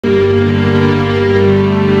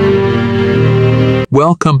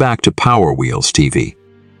Welcome back to Power Wheels TV.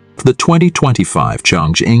 The 2025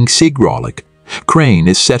 CHANGXING Hydraulic Crane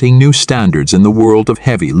is setting new standards in the world of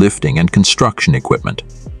heavy lifting and construction equipment.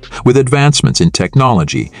 With advancements in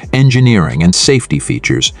technology, engineering, and safety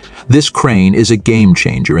features, this crane is a game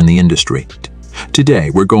changer in the industry. Today,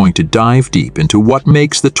 we're going to dive deep into what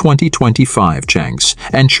makes the 2025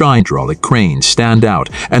 CHANGXING Hydraulic Crane stand out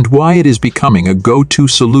and why it is becoming a go-to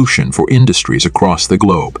solution for industries across the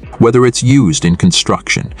globe. Whether it's used in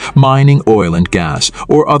construction, mining, oil and gas,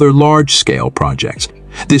 or other large-scale projects,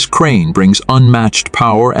 this crane brings unmatched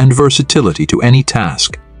power and versatility to any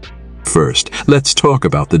task. First, let's talk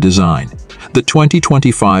about the design. The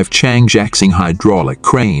 2025 CHANGXING Hydraulic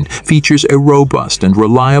Crane features a robust and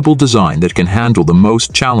reliable design that can handle the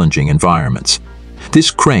most challenging environments.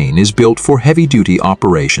 This crane is built for heavy-duty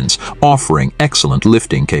operations, offering excellent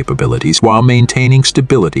lifting capabilities while maintaining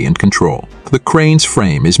stability and control. The crane's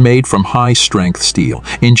frame is made from high-strength steel,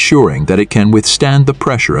 ensuring that it can withstand the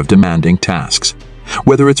pressure of demanding tasks.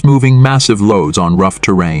 Whether it's moving massive loads on rough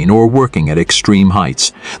terrain or working at extreme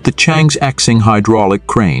heights, the CHANGXING Hydraulic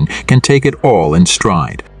Crane can take it all in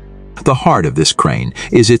stride. The heart of this crane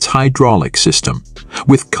is its hydraulic system.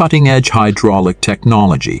 With cutting-edge hydraulic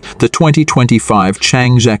technology, the 2025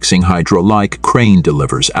 CHANGXING Hydraulic Crane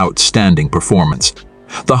delivers outstanding performance.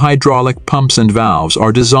 The hydraulic pumps and valves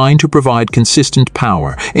are designed to provide consistent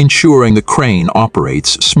power, ensuring the crane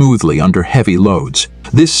operates smoothly under heavy loads.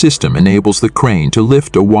 This system enables the crane to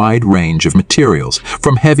lift a wide range of materials,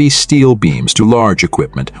 from heavy steel beams to large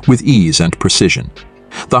equipment, with ease and precision.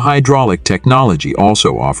 The hydraulic technology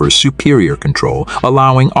also offers superior control,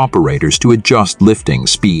 allowing operators to adjust lifting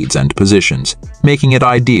speeds and positions, making it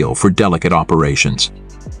ideal for delicate operations.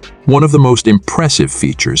 One of the most impressive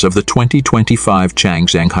features of the 2025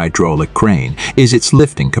 CHANGXING Hydraulic Crane is its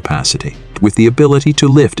lifting capacity. With the ability to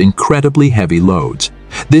lift incredibly heavy loads,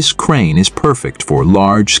 this crane is perfect for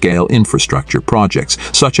large-scale infrastructure projects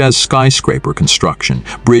such as skyscraper construction,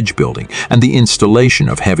 bridge building, and the installation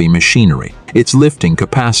of heavy machinery. Its lifting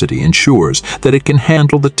capacity ensures that it can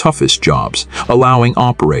handle the toughest jobs, allowing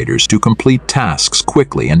operators to complete tasks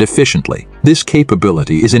quickly and efficiently. This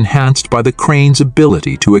capability is enhanced by the crane's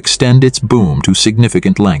ability to extend its boom to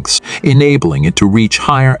significant lengths, enabling it to reach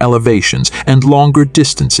higher elevations and longer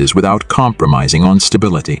distances without compromising on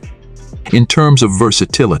stability. In terms of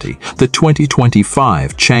versatility, the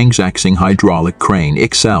 2025 CHANGXING Hydraulic Crane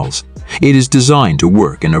excels. It is designed to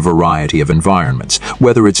work in a variety of environments,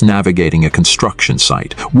 whether it's navigating a construction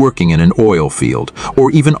site, working in an oil field,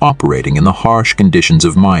 or even operating in the harsh conditions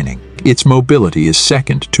of mining. Its mobility is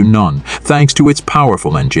second to none, thanks to its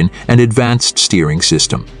powerful engine and advanced steering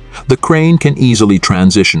system. The crane can easily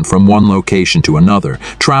transition from one location to another,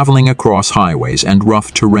 traveling across highways and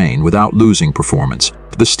rough terrain without losing performance.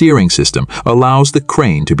 The steering system allows the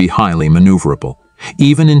crane to be highly maneuverable,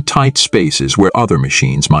 even in tight spaces where other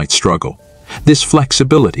machines might struggle. This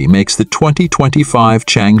flexibility makes the 2025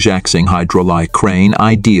 CHANGXING Hydraulic Crane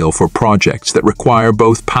ideal for projects that require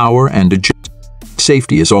both power and agility.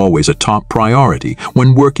 Safety is always a top priority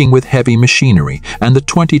when working with heavy machinery, and the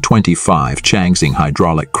 2025 CHANGXING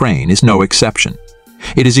Hydraulic Crane is no exception.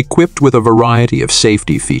 It is equipped with a variety of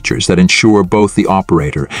safety features that ensure both the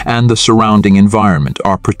operator and the surrounding environment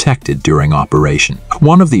are protected during operation.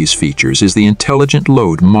 One of these features is the Intelligent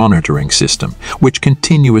Load Monitoring System, which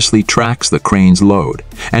continuously tracks the crane's load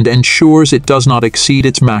and ensures it does not exceed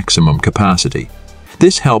its maximum capacity.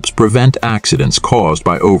 This helps prevent accidents caused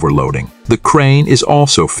by overloading. The crane is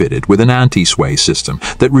also fitted with an anti-sway system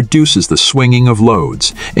that reduces the swinging of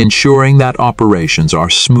loads, ensuring that operations are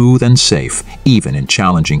smooth and safe, even in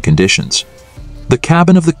challenging conditions. The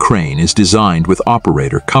cabin of the crane is designed with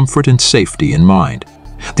operator comfort and safety in mind.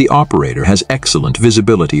 The operator has excellent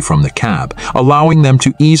visibility from the cab, allowing them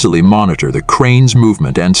to easily monitor the crane's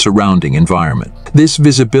movement and surrounding environment. This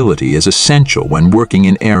visibility is essential when working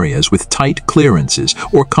in areas with tight clearances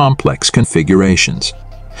or complex configurations.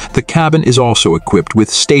 The cabin is also equipped with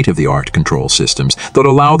state-of-the-art control systems that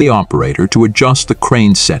allow the operator to adjust the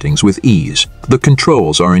crane settings with ease. The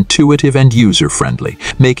controls are intuitive and user-friendly,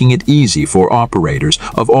 making it easy for operators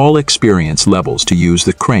of all experience levels to use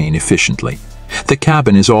the crane efficiently. The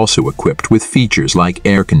cabin is also equipped with features like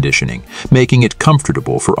air conditioning, making it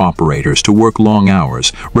comfortable for operators to work long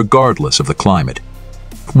hours, regardless of the climate.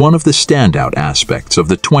 One of the standout aspects of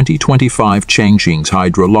the 2025 CHANGXING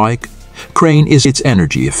Hydraulic Crane is its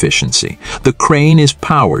energy efficiency. The crane is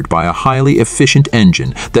powered by a highly efficient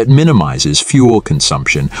engine that minimizes fuel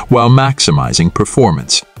consumption while maximizing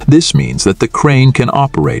performance. This means that the crane can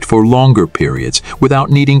operate for longer periods without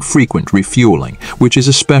needing frequent refueling, which is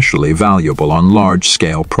especially valuable on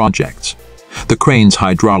large-scale projects. The crane's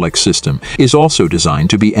hydraulic system is also designed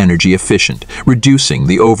to be energy efficient, reducing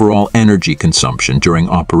the overall energy consumption during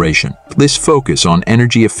operation. This focus on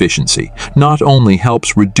energy efficiency not only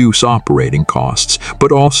helps reduce operating costs,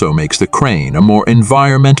 but also makes the crane a more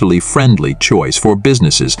environmentally friendly choice for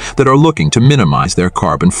businesses that are looking to minimize their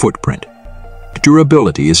carbon footprint.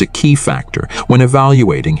 Durability is a key factor when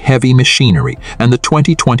evaluating heavy machinery, and the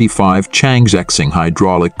 2025 CHANGXING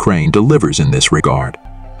Hydraulic Crane delivers in this regard.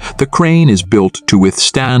 The crane is built to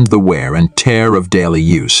withstand the wear and tear of daily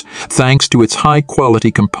use, thanks to its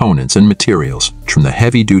high-quality components and materials. From the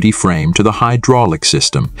heavy-duty frame to the hydraulic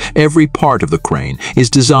system, every part of the crane is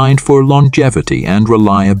designed for longevity and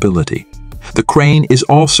reliability. The crane is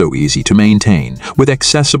also easy to maintain, with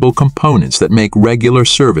accessible components that make regular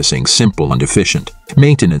servicing simple and efficient.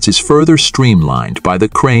 Maintenance is further streamlined by the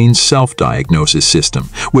crane's self-diagnosis system,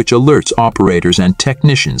 which alerts operators and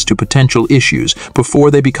technicians to potential issues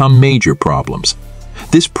before they become major problems.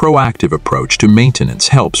 This proactive approach to maintenance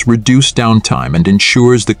helps reduce downtime and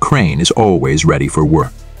ensures the crane is always ready for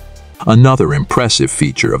work. Another impressive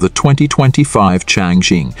feature of the 2025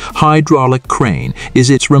 CHANGXING Hydraulic Crane is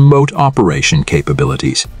its remote operation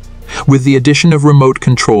capabilities. With the addition of remote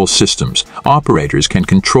control systems, operators can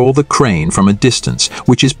control the crane from a distance,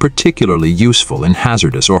 which is particularly useful in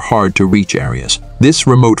hazardous or hard-to-reach areas. This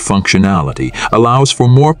remote functionality allows for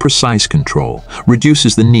more precise control,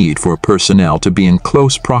 reduces the need for personnel to be in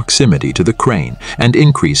close proximity to the crane, and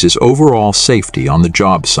increases overall safety on the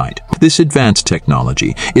job site. This advanced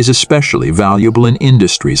technology is especially valuable in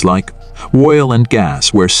industries like oil and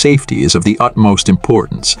gas, where safety is of the utmost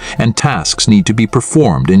importance, and tasks need to be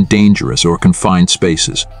performed in dangerous or confined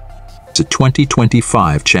spaces. The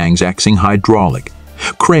 2025 CHANGXING Hydraulic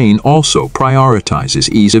Crane also prioritizes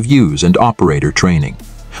ease of use and operator training.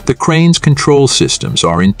 The crane's control systems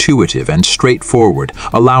are intuitive and straightforward,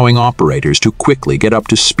 allowing operators to quickly get up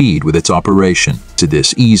to speed with its operation.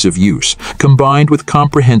 This ease of use, combined with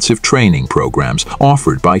comprehensive training programs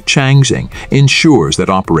offered by CHANGXING, ensures that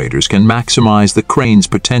operators can maximize the crane's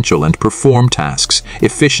potential and perform tasks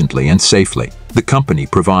efficiently and safely. The company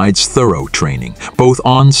provides thorough training, both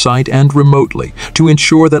on-site and remotely, to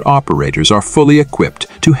ensure that operators are fully equipped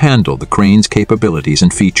to handle the crane's capabilities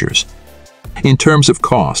and features. In terms of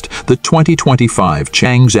cost, the 2025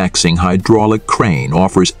 CHANGXING Hydraulic Crane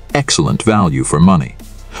offers excellent value for money.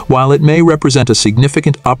 While it may represent a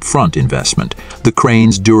significant upfront investment, the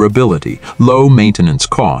crane's durability, low maintenance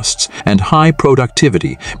costs, and high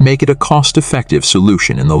productivity make it a cost-effective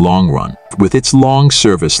solution in the long run. With its long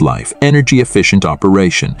service life, energy-efficient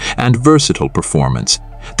operation, and versatile performance,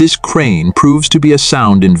 this crane proves to be a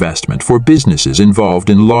sound investment for businesses involved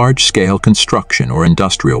in large-scale construction or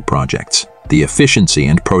industrial projects. The efficiency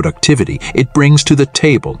and productivity it brings to the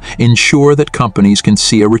table ensure that companies can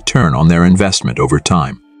see a return on their investment over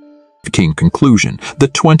time. In conclusion, the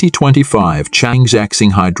 2025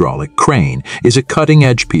 CHANGXING Hydraulic Crane is a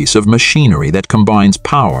cutting-edge piece of machinery that combines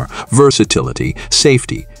power, versatility,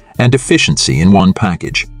 safety, and efficiency in one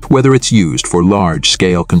package. Whether it's used for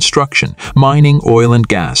large-scale construction, mining, oil and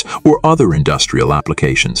gas, or other industrial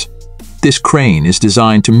applications, this crane is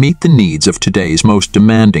designed to meet the needs of today's most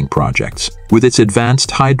demanding projects. With its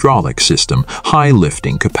advanced hydraulic system, high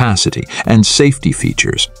lifting capacity, and safety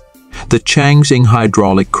features, the CHANGXING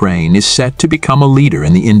Hydraulic Crane is set to become a leader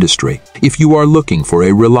in the industry. If you are looking for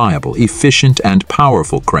a reliable, efficient, and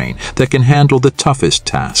powerful crane that can handle the toughest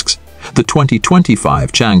tasks, the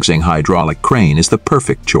 2025 CHANGXING Hydraulic Crane is the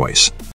perfect choice.